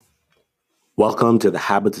Welcome to the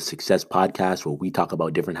Habits of Success podcast, where we talk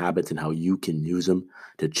about different habits and how you can use them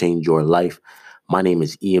to change your life. My name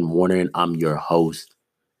is Ian Warner, and I'm your host.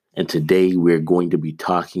 And today we're going to be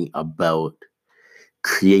talking about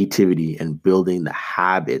creativity and building the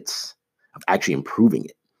habits of actually improving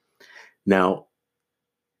it. Now,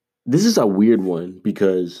 this is a weird one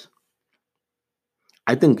because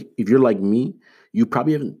I think if you're like me, you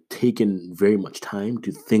probably haven't taken very much time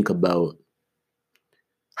to think about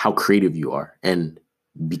how creative you are and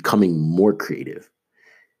becoming more creative.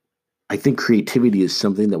 I think creativity is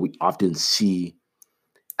something that we often see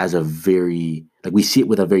as we see it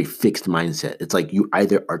with a very fixed mindset. It's like you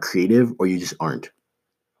either are creative or you just aren't.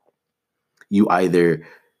 You either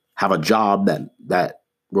have a job that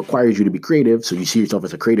requires you to be creative, so you see yourself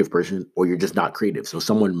as a creative person, or you're just not creative. So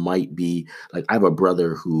someone might be like, I have a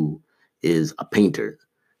brother who is a painter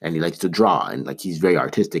and he likes to draw, and like he's very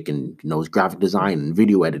artistic and knows graphic design and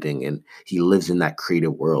video editing, and he lives in that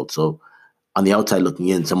creative world. So on the outside looking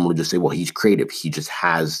in, someone would just say, well, he's creative. He just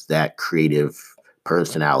has that creative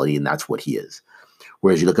personality, and that's what he is.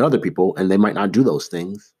 Whereas you look at other people and they might not do those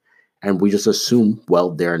things, and we just assume, well,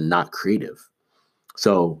 they're not creative.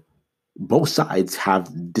 So both sides have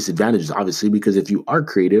disadvantages, obviously, because if you are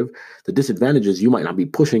creative, the disadvantage is you might not be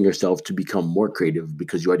pushing yourself to become more creative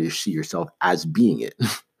because you already see yourself as being it.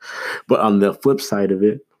 But on the flip side of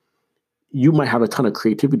it, you might have a ton of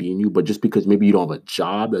creativity in you, but just because maybe you don't have a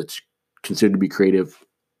job that's considered to be creative,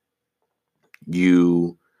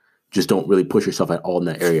 you just don't really push yourself at all in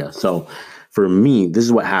that area. So for me, this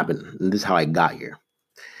is what happened. And this is how I got here.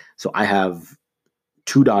 So I have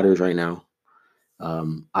two daughters right now.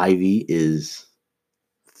 Ivy is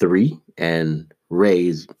 3 and Ray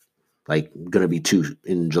is like going to be 2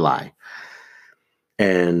 in July.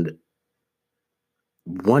 And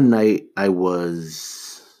one night I don't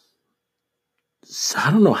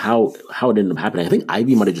know how it ended up happening. I think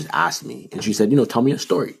Ivy might have just asked me, and she said, tell me a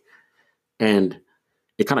story. And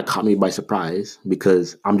it kind of caught me by surprise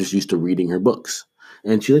because I'm just used to reading her books.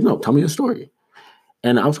 And she's like, no, tell me a story.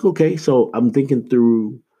 And I was like, okay. So I'm thinking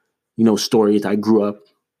through, stories I grew up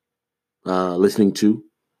listening to.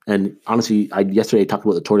 And honestly, yesterday I talked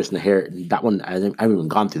about the tortoise and the hare. And that one, I haven't even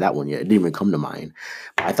gone through that one yet. It didn't even come to mind.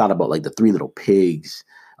 But I thought about like the Three Little Pigs,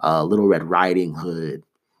 Little Red Riding Hood,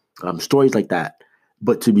 stories like that.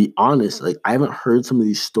 But to be honest, like I haven't heard some of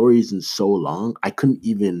these stories in so long. I couldn't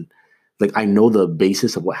even, like, I know the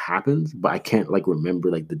basis of what happens, but I can't like remember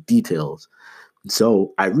like the details.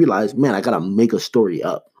 So I realized, man, I gotta make a story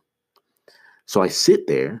up. So I sit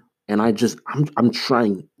there and I'm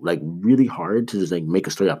trying like really hard to just like make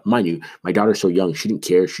a story up. Mind you, my daughter's so young, she didn't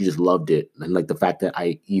care. She just loved it. And like the fact that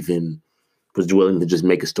I even was willing to just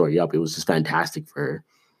make a story up, it was just fantastic for her.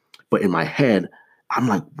 But in my head, I'm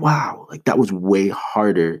like, wow, like that was way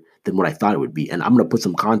harder than what I thought it would be. And I'm gonna put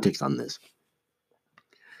some context on this.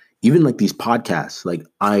 Even like these podcasts, like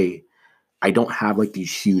I don't have like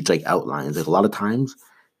these huge like outlines. Like a lot of times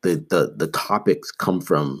the topics come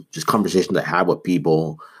from just conversations I have with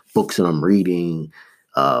people, books that I'm reading,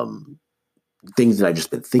 um, things that I've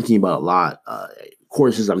just been thinking about a lot,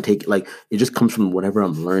 courses I'm taking. Like it just comes from whatever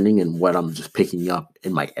I'm learning and what I'm just picking up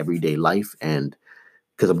in my everyday life. And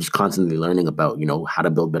because I'm just constantly learning about, how to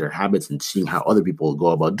build better habits and seeing how other people go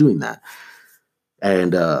about doing that.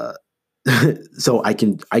 And so I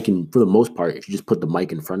can for the most part, if you just put the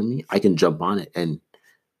mic in front of me, I can jump on it and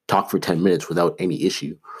talk for 10 minutes without any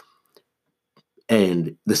issue.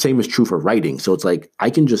 And the same is true for writing. So it's like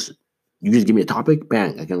you just give me a topic,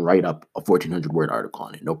 bang, I can write up a 1,400 word article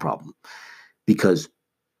on it, no problem. Because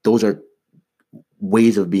those are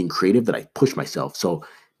ways of being creative that I push myself. So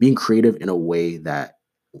being creative in a way that,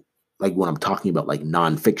 like when I'm talking about like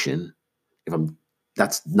nonfiction,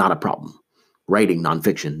 that's not a problem. Writing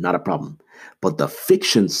nonfiction, not a problem. But the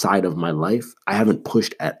fiction side of my life, I haven't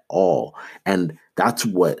pushed at all. And that's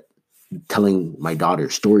what telling my daughter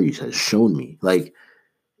stories has shown me. Like,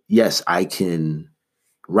 yes, I can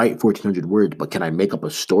write 1,400 words, but can I make up a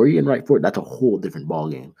story and write for it? That's a whole different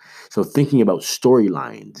ballgame. So thinking about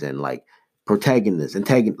storylines and like protagonists,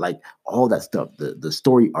 antagonist, like all that stuff, the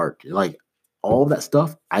story arc, like all that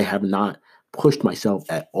stuff, I have not pushed myself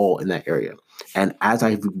at all in that area. And as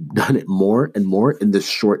I've done it more and more in this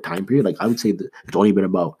short time period, like I would say that it's only been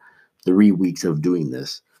about 3 weeks of doing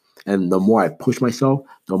this. And the more I push myself,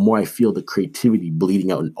 the more I feel the creativity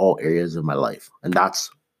bleeding out in all areas of my life. And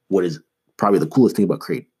that's what is probably the coolest thing about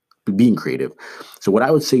being creative. So what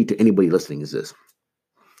I would say to anybody listening is this.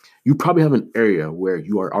 You probably have an area where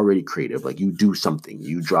you are already creative, like you do something,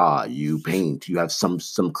 you draw, you paint, you have some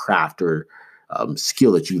craft or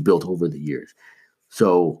skill that you've built over the years.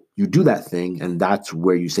 So you do that thing, and that's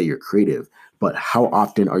where you say you're creative. But how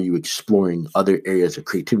often are you exploring other areas of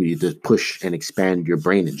creativity to push and expand your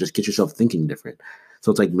brain and just get yourself thinking different?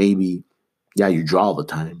 So it's like maybe, yeah, you draw all the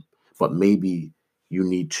time, but maybe you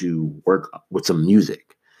need to work with some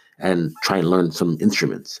music and try and learn some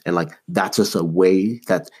instruments. And like that's just a way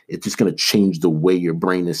that it's just going to change the way your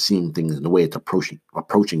brain is seeing things and the way it's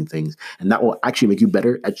approaching things. And that will actually make you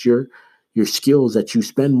better at your skills that you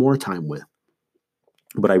spend more time with.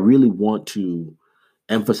 But I really want to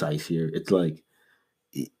emphasize here, it's like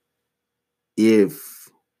if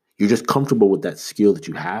you're just comfortable with that skill that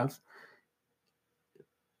you have,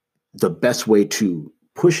 the best way to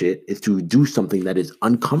push it is to do something that is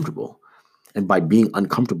uncomfortable. And by being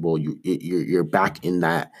uncomfortable, you're back in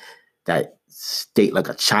that state like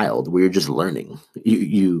a child where you're just learning.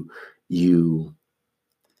 You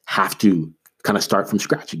have to kind of start from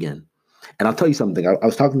scratch again. And I'll tell you something. I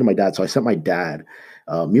was talking to my dad, so I sent my dad.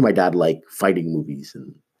 Me and my dad like fighting movies,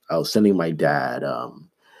 and I was sending my dad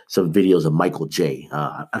some videos of Michael J.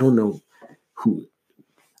 I don't know who.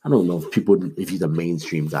 I don't know if he's a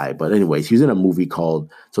mainstream guy, but anyways, he was in a movie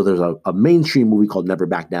called. So there's a mainstream movie called Never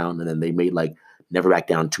Back Down, and then they made like Never Back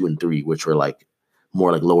Down 2 and 3, which were like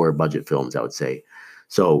more like lower budget films, I would say.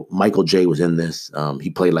 So Michael J was in this. He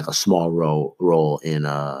played like a small role in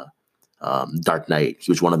Dark Knight.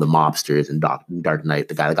 He was one of the mobsters in Dark Knight,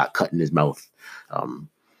 the guy that got cut in his mouth. Um,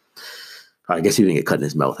 I guess he didn't get cut in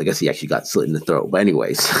his mouth. I guess he actually got slit in the throat. But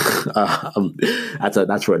anyways,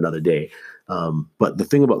 that's for another day. But the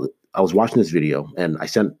thing about, I was watching this video and I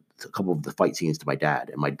sent a couple of the fight scenes to my dad,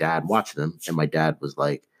 and my dad watched them, and my dad was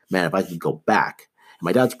like, "Man, if I could go back." And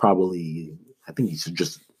my dad's probably, I think he's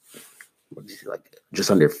just like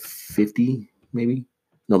just under 50, maybe.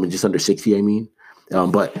 No, I mean just under 60. I mean,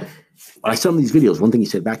 but when I saw these videos, one thing he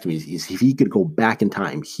said back to me is if he could go back in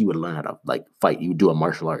time, he would learn how to like fight. He would do a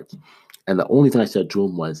martial arts. And the only thing I said to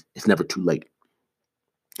him was, "It's never too late."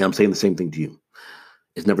 And I'm saying the same thing to you.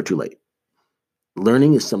 It's never too late.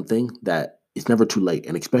 Learning is something that it's never too late,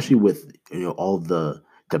 and especially with all the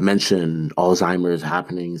dementia, Alzheimer's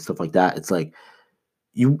happening, stuff like that. It's like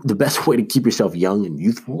the best way to keep yourself young and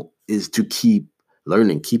youthful is to keep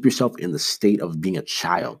learning, keep yourself in the state of being a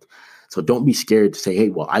child. So don't be scared to say, "Hey,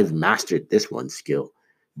 well, I've mastered this one skill,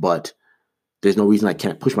 but there's no reason I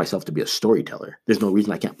can't push myself to be a storyteller. There's no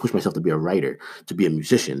reason I can't push myself to be a writer, to be a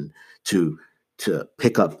musician, to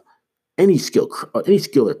pick up any skill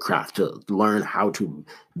or craft, to learn how to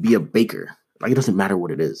be a baker." Like it doesn't matter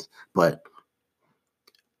what it is, but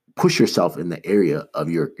push yourself in the area of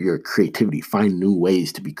your creativity. Find new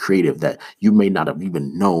ways to be creative that you may not have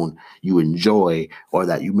even known you enjoy, or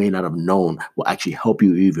that you may not have known will actually help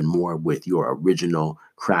you even more with your original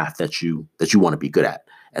craft that you want to be good at.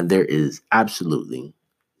 And there is absolutely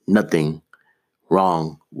nothing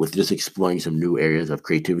wrong with just exploring some new areas of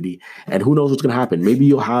creativity. And who knows what's going to happen? Maybe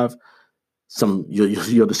you'll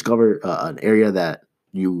discover an area that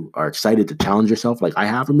you are excited to challenge yourself, like I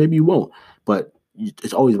have, or maybe you won't. But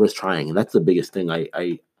it's always worth trying, and that's the biggest thing.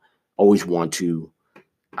 I always want to.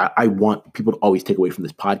 I want people to always take away from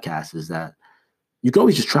this podcast is that you can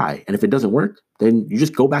always just try, and if it doesn't work, then you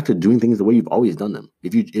just go back to doing things the way you've always done them.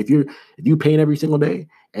 If you paint every single day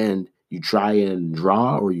and you try and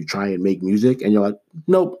draw or you try and make music and you're like,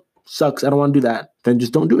 "Nope, sucks, I don't want to do that," then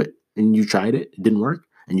just don't do it. And you tried it didn't work,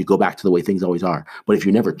 and you go back to the way things always are. But if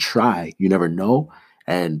you never try, you never know,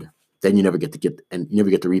 and then you never get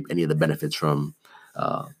to reap any of the benefits from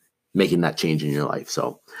uh, making that change in your life.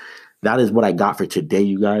 So that is what I got for today,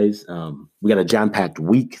 you guys. We got a jam-packed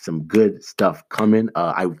week, some good stuff coming.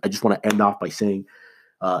 I just want to end off by saying,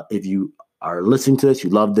 if you are listening to this, you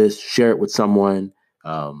love this, share it with someone,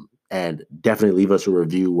 and definitely leave us a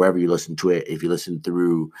review wherever you listen to it. If you listen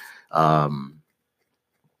through,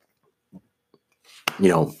 you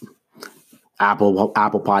know, Apple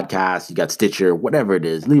Podcasts, you got Stitcher, whatever it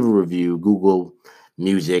is, leave a review, Google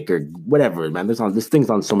Music or whatever, man. This thing's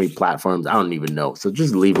on so many platforms, I don't even know. So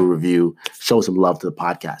just leave a review, show some love to the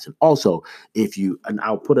podcast. And also, and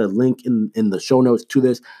I'll put a link in the show notes to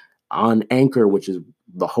this on Anchor, which is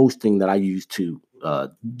the hosting that I use to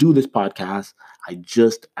do this podcast. I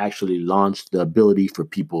just actually launched the ability for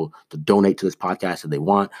people to donate to this podcast if they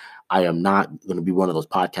want. I am not going to be one of those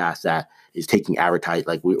podcasts that is taking advertise.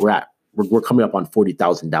 Like we're coming up on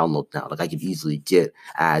 40,000 downloads now. Like I could easily get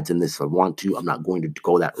ads in this if I want to. I'm not going to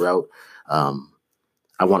go that route.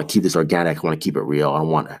 I want to keep this organic. I want to keep it real. I don't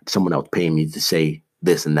want someone else paying me to say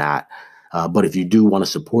this and that. But if you do want to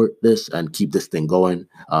support this and keep this thing going,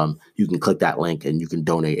 you can click that link and you can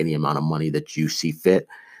donate any amount of money that you see fit.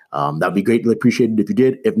 That'd be greatly appreciated if you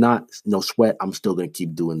did. If not, no sweat. I'm still going to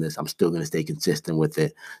keep doing this. I'm still going to stay consistent with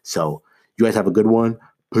it. So you guys have a good one.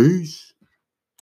 Peace.